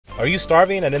Are you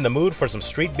starving and in the mood for some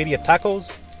street birria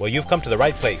tacos? Well, you've come to the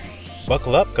right place.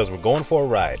 Buckle up because we're going for a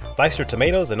ride. Slice your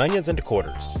tomatoes and onions into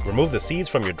quarters. Remove the seeds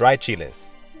from your dried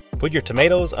chiles. Put your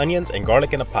tomatoes, onions, and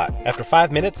garlic in a pot. After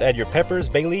 5 minutes, add your peppers,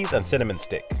 bay leaves, and cinnamon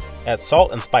stick. Add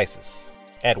salt and spices.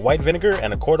 Add white vinegar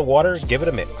and a quart of water, give it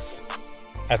a mix.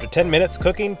 After 10 minutes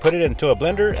cooking, put it into a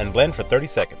blender and blend for 30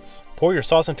 seconds. Pour your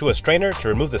sauce into a strainer to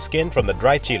remove the skin from the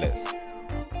dried chiles.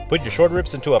 Put your short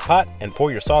ribs into a pot and pour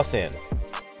your sauce in.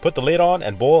 Put the lid on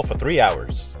and boil for 3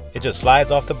 hours. It just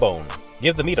slides off the bone.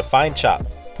 Give the meat a fine chop.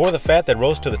 Pour the fat that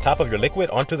rose to the top of your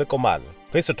liquid onto the comal.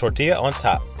 Place a tortilla on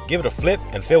top. Give it a flip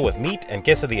and fill with meat and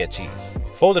quesadilla cheese.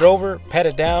 Fold it over, pat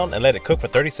it down, and let it cook for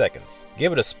 30 seconds.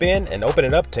 Give it a spin and open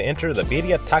it up to enter the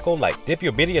birria taco light. Dip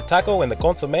your birria taco in the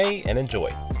consomme and enjoy.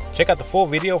 Check out the full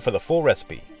video for the full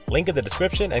recipe. Link in the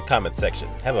description and comment section.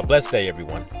 Have a blessed day,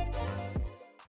 everyone.